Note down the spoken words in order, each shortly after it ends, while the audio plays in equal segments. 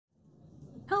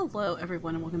Hello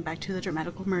everyone and welcome back to the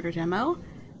DRAMAtical Murder demo.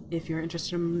 If you're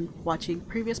interested in watching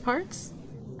previous parts,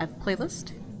 I have a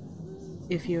playlist.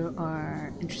 If you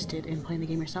are interested in playing the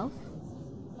game yourself,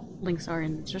 links are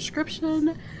in the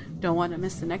description. Don't want to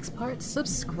miss the next part,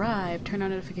 subscribe, turn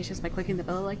on notifications by clicking the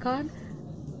bell icon.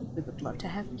 We would love to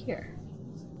have you here.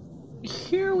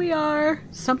 Here we are!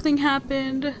 Something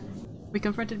happened! We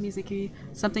confronted Mizuki,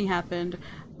 something happened.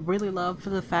 Really love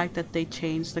the fact that they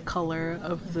changed the color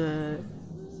of the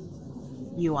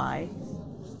UI,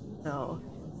 so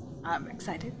I'm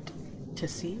excited to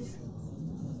see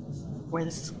where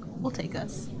this will take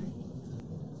us.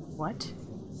 What?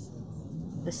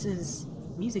 This is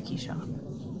Mizuki shop,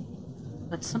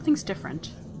 but something's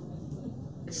different.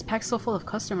 It's packed so full of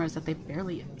customers that they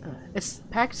barely. It's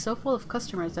packed so full of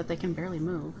customers that they can barely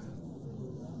move,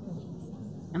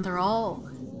 and they're all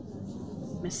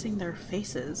missing their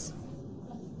faces.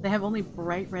 They have only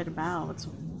bright red mouths,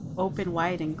 open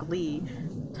wide in glee,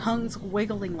 tongues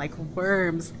wiggling like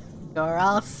worms.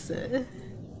 Gross.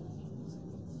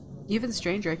 Even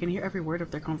stranger, I can hear every word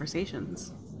of their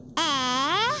conversations.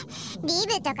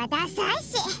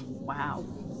 Wow.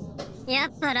 や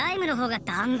っぱライムの方が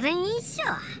断然いいっしょ。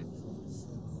みん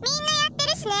なやって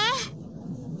るしね。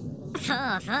そ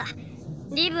うそ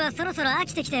う。リブはそろそろ飽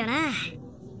きてきたよな。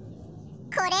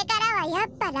これからはやっ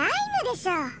ぱライムでし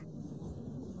ょ。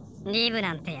リブ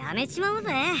なんてやめちまおうぜ。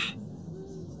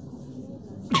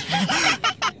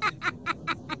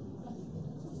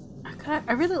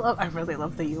I really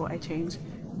love the UI change.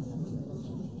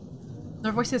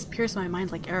 Their voices pierce my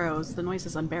mind like arrows. The noise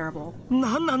is unbearable.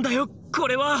 なんなんだよ、こ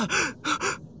れは。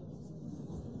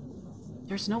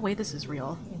There's no way this is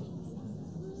real.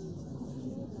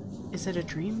 Is it a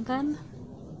dream then?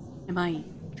 Am I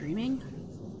dreaming?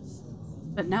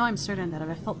 But now I'm certain that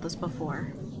I've felt this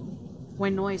before.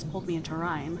 When noise pulled me into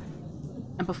rhyme.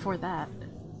 And before that,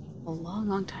 a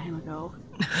long time ago.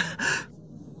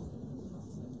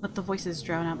 Let the voices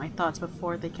drown out my thoughts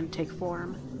before they can take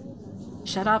form.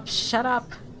 Shut up, shut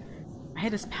up! My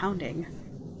head is pounding.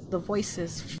 The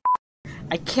voices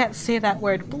I can't say that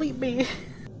word, bleep me!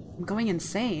 I'm going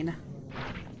insane.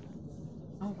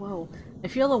 Oh whoa. I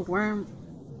feel a warm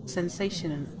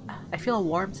sensation in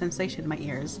my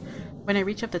ears. When I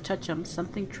reach up to touch them,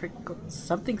 something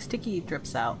sticky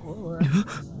drips out.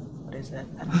 What is it?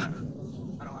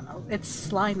 I don't know. It's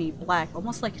slimy, black,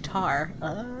 almost like tar.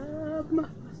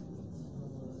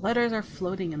 Letters are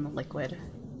floating in the liquid.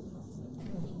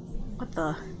 What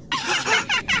the?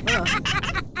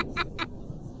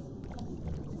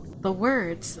 The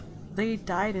words, they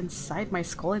died inside my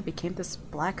skull and became this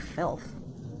black filth.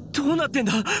 どうなってん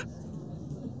だ?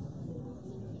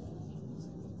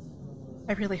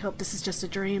 I really hope this is just a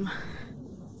dream.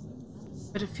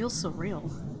 But it feels so real.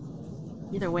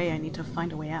 Either way, I need to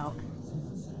find a way out.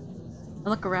 I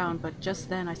look around, but just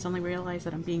then I suddenly realize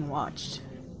that I'm being watched.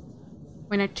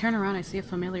 When I turn around, I see a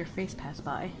familiar face pass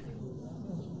by.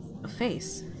 A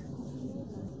face.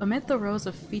 Amid the rows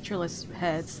of featureless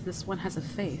heads, this one has a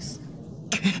face.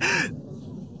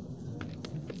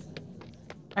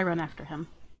 I run after him.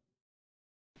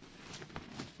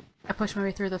 I push my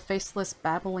way through the faceless,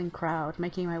 babbling crowd,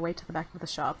 making my way to the back of the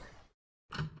shop.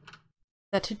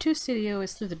 The tattoo studio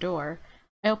is through the door.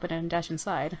 I open it and dash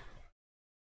inside.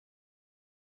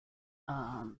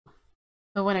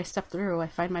 But when I step through, I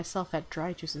find myself at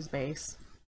Dry Juice's base.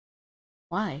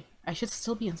 Why? I should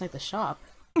still be inside the shop.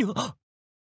 The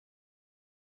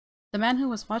man who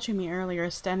was watching me earlier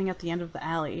is standing at the end of the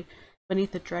alley,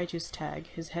 beneath the Dry Juice tag.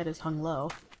 His head is hung low.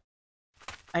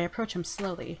 I approach him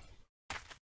slowly.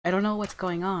 I don't know what's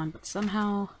going on, but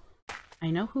somehow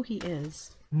I know who he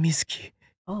is. Mizuki.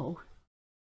 Oh.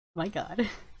 My god.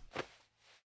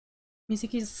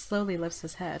 Mizuki slowly lifts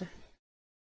his head.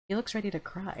 He looks ready to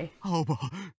cry.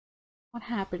 Aoba. What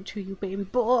happened to you, baby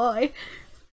boy?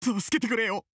 助けてくれ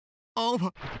よ、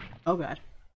Aoba. Oh god.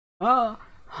 Oh!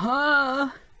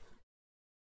 Ah!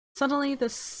 Suddenly the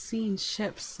scene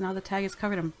shifts. Now the tag is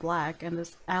covered in black and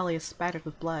this alley is spattered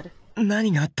with blood.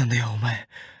 何があったんだよ、お前。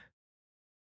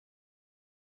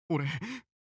俺、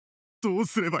どう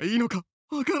すればいいのか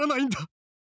わからないんだ。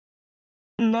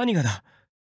何がだ？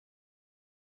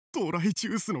ドライジ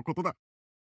ュースのことだ。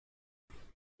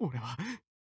俺は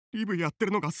リブやって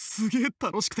るのがすげえ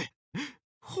楽しくて、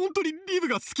本当にリブ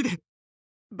が好きで、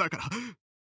だから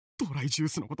ドライジュー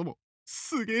スのことも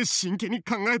すげえ真剣に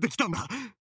考えてきたんだ。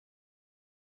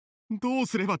どう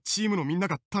すればチームのみんな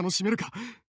が楽しめるか、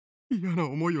嫌な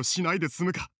思いをしないで済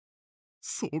むか、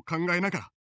そう考えなが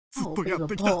らずっとやっ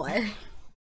てきた。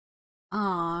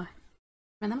Ah,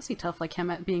 man, that must be tough. Like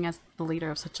him being as the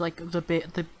leader of such like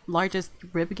the largest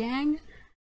rib gang.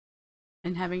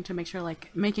 and having to make sure, like,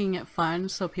 making it fun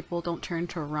so people don't turn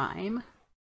to rhyme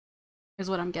is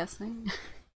what I'm guessing.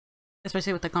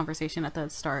 Especially with the conversation at the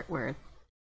start where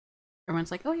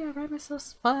everyone's like, oh yeah, rhyme is so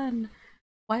fun.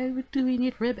 Why do we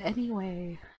need rib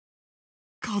anyway?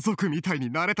 家族みたいに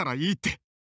なれたらいいって、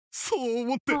そう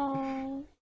思って。Oh.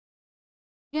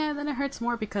 Yeah, then it hurts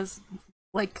more because,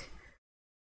 like,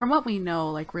 from what we know,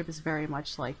 like, Rib is very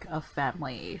much like a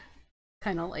family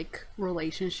kind of like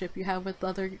relationship you have with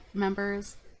other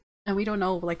members. And we don't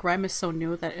know, like, Rhyme is so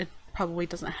new that it probably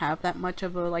doesn't have that much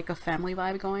of a, like, a family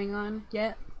vibe going on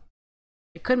yet.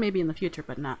 It could maybe in the future,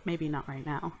 but maybe not right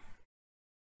now.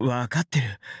 わかって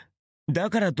る。だ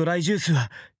からドライジュース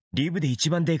はリブで一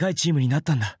番でかいチームになっ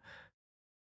たんだ。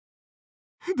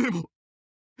でも、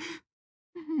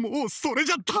もうそれ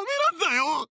じゃダメなんだ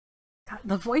よ。God,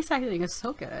 the voice acting is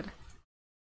so good.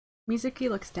 Mizuki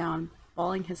looks down,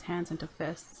 balling his hands into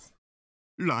fists.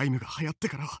 ライムが流行って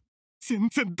からは全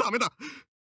然ダメだ。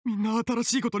みんな新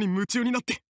しいことに夢中になっ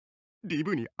てリ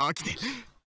ブに飽きて、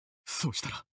そうした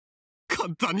ら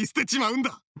簡単に捨てちまうん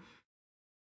だ。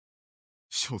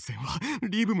所詮は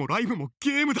リブもライブも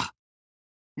ゲームだ。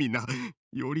みんな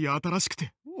より新しく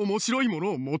て面白いも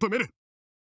のを求める。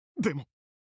でも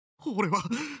俺は。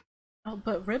Oh,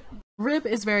 but Rib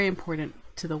is very important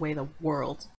to the way the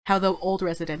world, how the old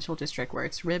residential district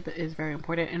works. Rib is very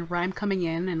important, and Rhyme coming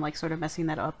in and like sort of messing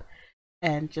that up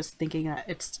and just thinking that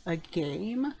it's a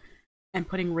game and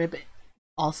putting Rib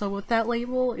also with that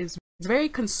label is very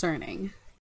concerning.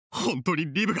 本当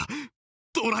にリブが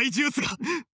ドライジュースが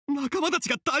仲間たち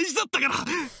が大事だったから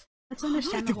That's 離れて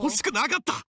understandable. 欲しくなかっ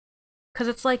た。 Because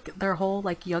it's like their whole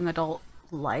like young adult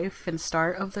life and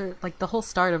start of their like the whole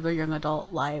start of their young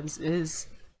adult lives is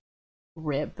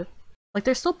Rib. Like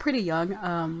they're still pretty young.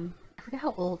 I forget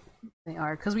how old they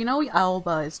are because we know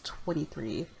Aoba is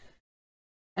 23,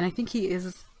 and I think he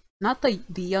is not the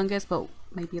youngest, but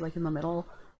maybe like in the middle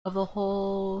of the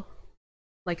whole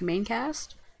like main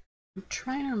cast. I'm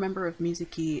trying to remember if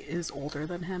Mizuki is older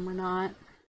than him or not,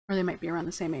 or they might be around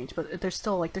the same age, but they're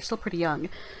still pretty young.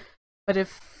 But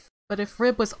if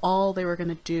Rib was all they were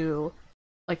gonna do,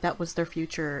 like that was their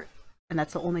future, and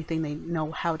that's the only thing they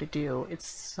know how to do, it's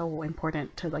so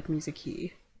important to like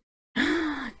Mizuki.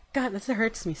 God, this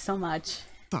hurts me so much.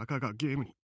 たかがゲーム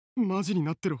にマジに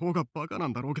なってる方がバカな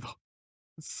んだろうけど、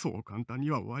そう簡単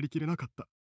には割り切れなかった。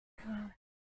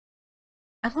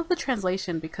I love the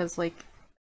translation because like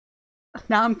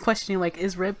now I'm questioning like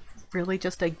is Rib really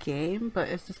just a game? But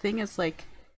it's the thing is like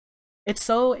it's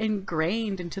so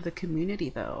ingrained into the community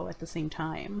though at the same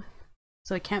time.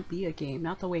 So it can't be a game,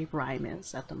 not the way Rhyme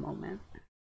is at the moment.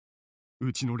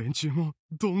 うちの連中も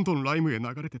どんどんライムへ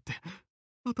流れてって、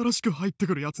新しく入って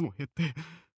くるやつも減って、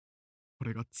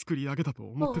俺が作り上げたと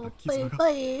思ってた絆が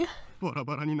バラ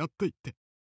バラになっていって。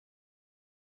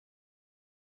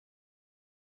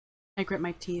I grit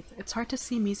my teeth. It's hard to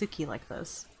see Mizuki like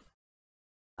this.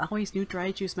 I always knew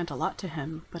dry juice meant a lot to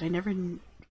him, but I never knew...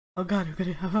 Oh god, I'm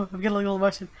getting a little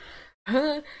emotion.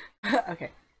 Okay.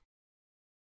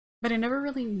 But I never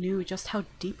really knew just how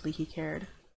deeply he cared.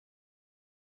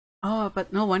 Oh,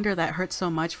 but no wonder that hurt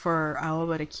so much for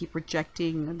Aoba to keep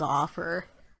rejecting the offer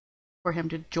for him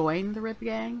to join the Rib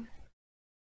Gang.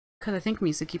 Because I think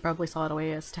Mizuki probably saw it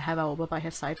away as to have Aoba by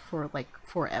his side for like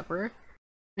forever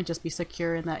and just be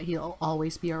secure in that he'll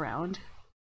always be around.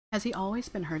 Has he always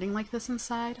been hurting like this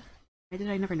inside? Why did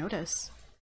I never notice?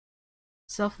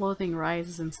 Self-loathing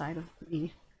rises inside of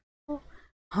me. Oh,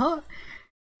 huh?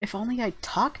 If only I'd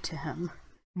talked to him.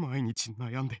 毎日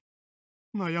悩んで、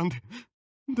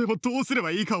でもどうすれば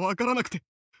いいかわからなくて。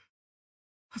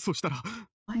そしたら、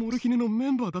モルヒネのメ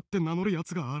ンバーだって名乗るや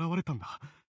つが現れたんだ。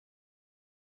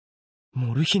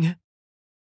モルヒネ？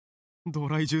ド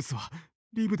ライジュースは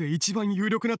リブで一番有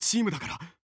力なチームだから、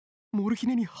モルヒ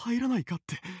ネに入らないかっ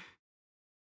て。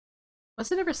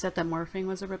Was it ever said that Morphing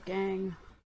was a Rib Gang?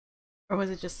 Or was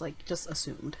it just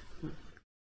assumed?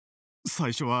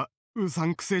 最初はうさ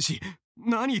んくせえし、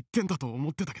何言ってんだと思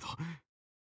ってたけど、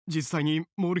実際に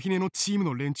モルヒネのチーム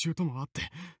の連中とも会っ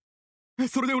て、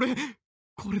それで俺、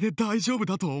これで大丈夫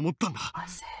だと思ったんだ。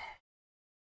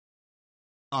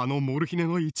あのモルヒネ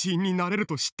の一員になれる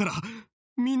と知ったら、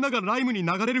みんながライムに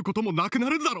流れることもなくな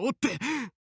るだろうって。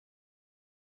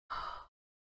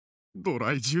ド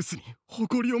ライジュースに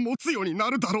誇りを持つようにな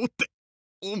るだろうって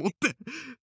思って。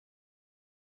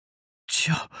じ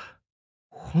ゃあ、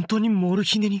本当にモル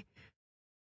ヒネに？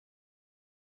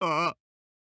ああ、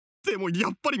でもや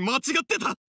っぱり間違って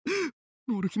た。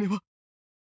モルヒネは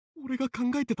俺が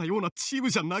考えてたようなチーム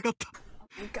じゃなかった。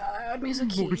God,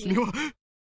 Mizuki. モルヒネは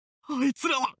あいつ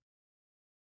らは。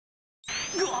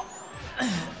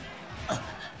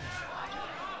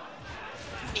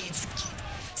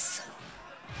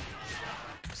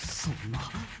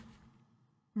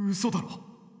嘘だろ。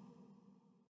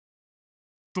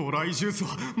ドライジュース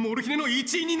はモルヒネの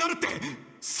一員になるって、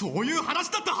そういう話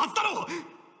だったはずだろ。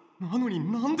なのに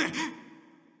なんで。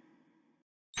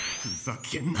ふざ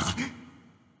けんな、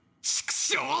畜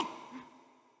生。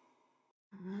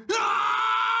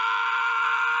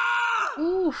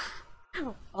Oof.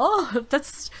 Oh,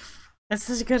 that's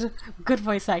such good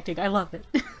voice acting. I love it.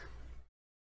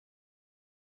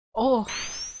 Oh.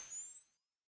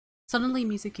 Suddenly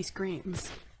Mizuki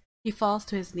screams. He falls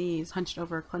to his knees, hunched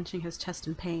over, clenching his chest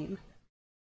in pain.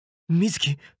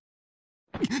 Mizuki.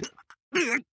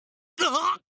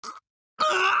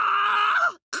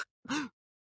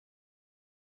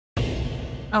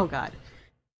 Oh god.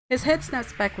 His head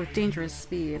snaps back with dangerous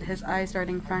speed, his eyes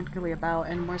darting frantically about,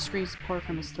 and more screams pour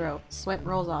from his throat. Sweat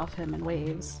rolls off him in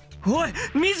waves. Oi,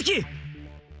 Mizuki!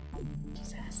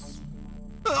 Jesus.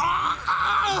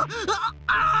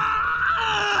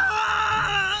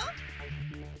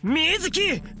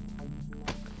 Mizuki!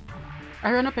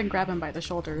 I run up and grab him by the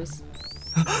shoulders.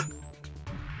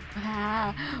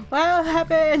 What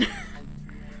happened?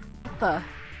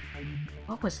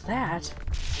 What was that?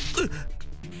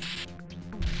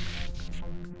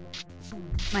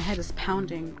 My head is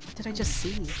pounding. What did I just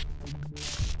see?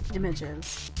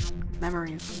 Images.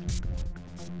 Memories.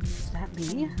 Is that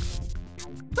me?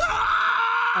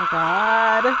 Oh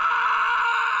god.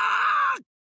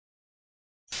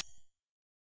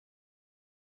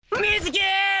 Mizuki!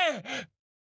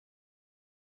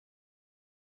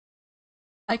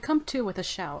 I come to with a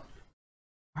shout.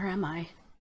 Where am I?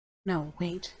 No,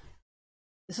 wait.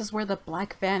 This is where the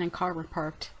black van and car were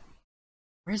parked.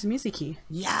 Where's Mizuki?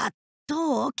 やっ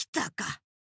と起きたか。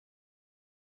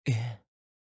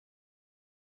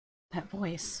That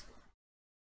voice.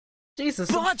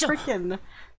 Jesus, Baja! freaking.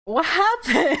 What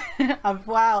happened?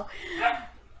 Wow.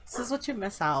 This is what you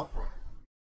miss out.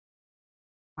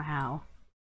 Wow.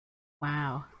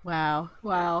 Wow. Wow.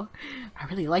 Wow. I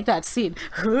really like that scene.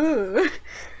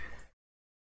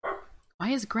 Why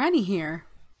is Granny here?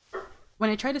 When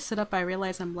I try to sit up, I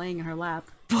realize I'm laying in her lap.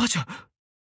 ばあちゃん、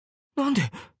なんで？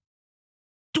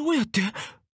どうやって？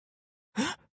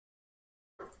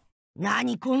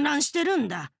何混乱してるん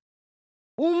だ。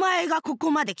お前がここ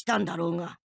まで来たんだろう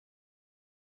が。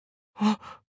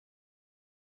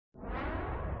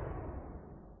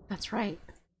That's right.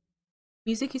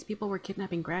 Mizuki's people were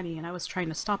kidnapping Granny and I was trying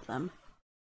to stop them.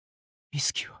 ミ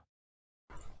ズキは？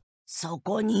そ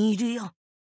こにいるよ。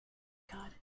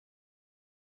God.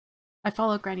 I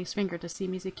follow Granny's finger to see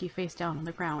Mizuki face down on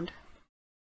the ground.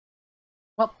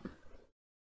 Well.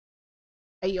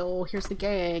 Ayo, here's the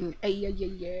gang.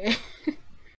 Ayayayay.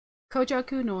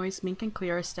 Kojaku, Noise, Mink, and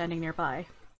Clear are standing nearby.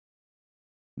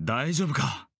 大丈夫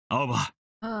か、青葉。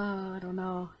I don't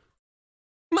know.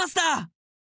 マスター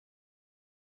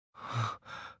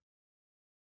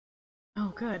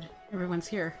Oh, good. Everyone's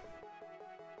here.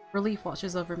 Relief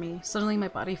washes over me. Suddenly my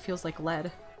body feels like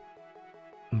lead.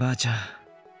 ばあちゃ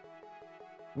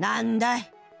ん、なんだ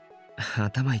い。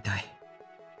頭痛い。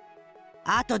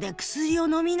後で薬を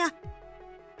飲みな。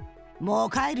もう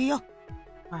帰るよ。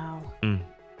Wow. うん。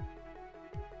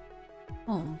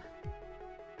Home.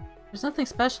 There's nothing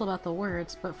special about the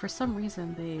words, but for some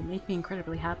reason they make me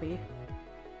incredibly happy.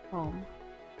 Home.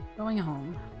 Going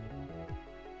home.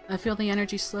 I feel the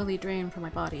energy slowly drain from my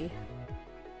body.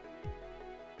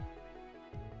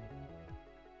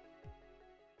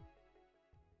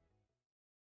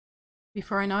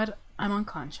 Before I know it, I'm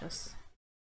unconscious.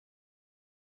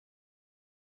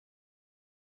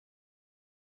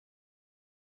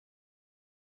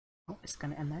 Oh, it's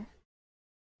gonna end there.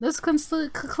 This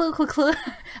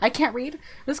I can't read.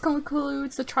 This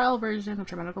concludes the trial version of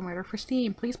DRAMAtical Murder for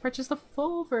Steam. Please purchase the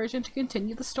full version to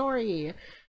continue the story.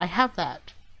 I have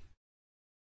that.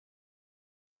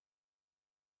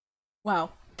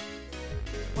 Wow.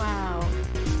 Wow.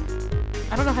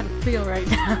 I don't know how to feel right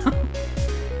now.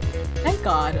 Thank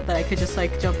God that I could just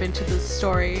like jump into the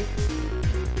story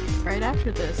right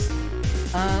after this.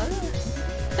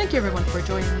 Thank you everyone for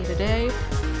joining me today.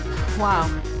 Wow.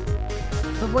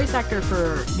 The voice actor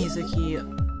for Mizuki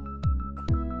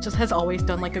just has always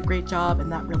done like a great job,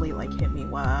 and that really like hit me.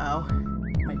 Wow.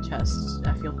 My chest.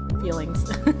 I feel feelings.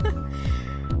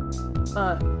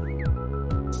 But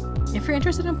if you're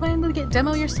interested in playing the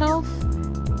demo yourself,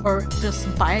 or just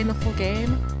buying the full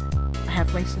game, I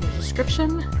have links in the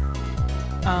description.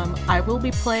 I will be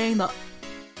playing the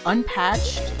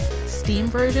unpatched Steam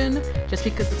version just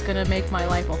because it's gonna make my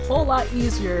life a whole lot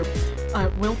easier. I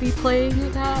will be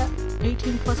playing that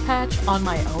 18 plus patch on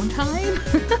my own time.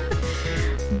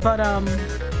 But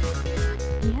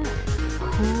yeah,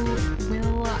 who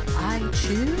will I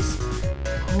choose?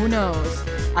 Who knows?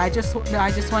 I just want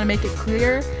to make it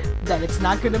clear that it's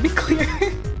not going to be clear.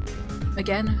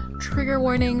 Again, trigger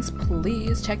warnings,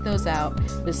 please check those out.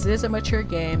 This is a mature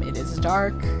game, it is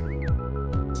dark.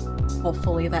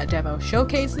 Hopefully that demo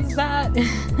showcases that.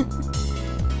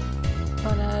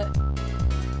 But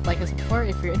like I said before,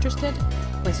 if you're interested,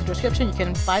 links in the description. You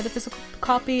can buy the physical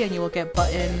copy and you will get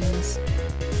buttons,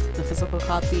 the physical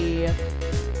copy,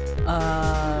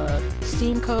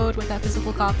 Steam code with that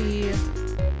physical copy,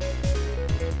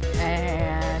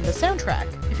 and the soundtrack.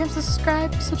 If you haven't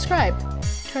subscribe.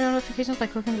 Turn on notifications by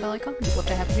clicking the bell icon. We'd love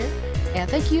to have you here. And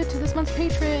thank you to this month's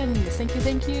patrons.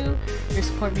 Thank you. Your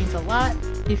support means a lot.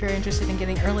 If you're interested in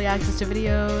getting early access to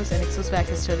videos and exclusive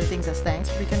access to other things as thanks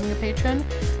for becoming a patron,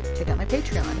 check out my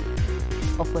Patreon.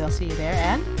 Hopefully I'll see you there,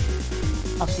 and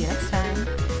I'll see you next time.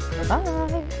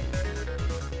 Bye-bye!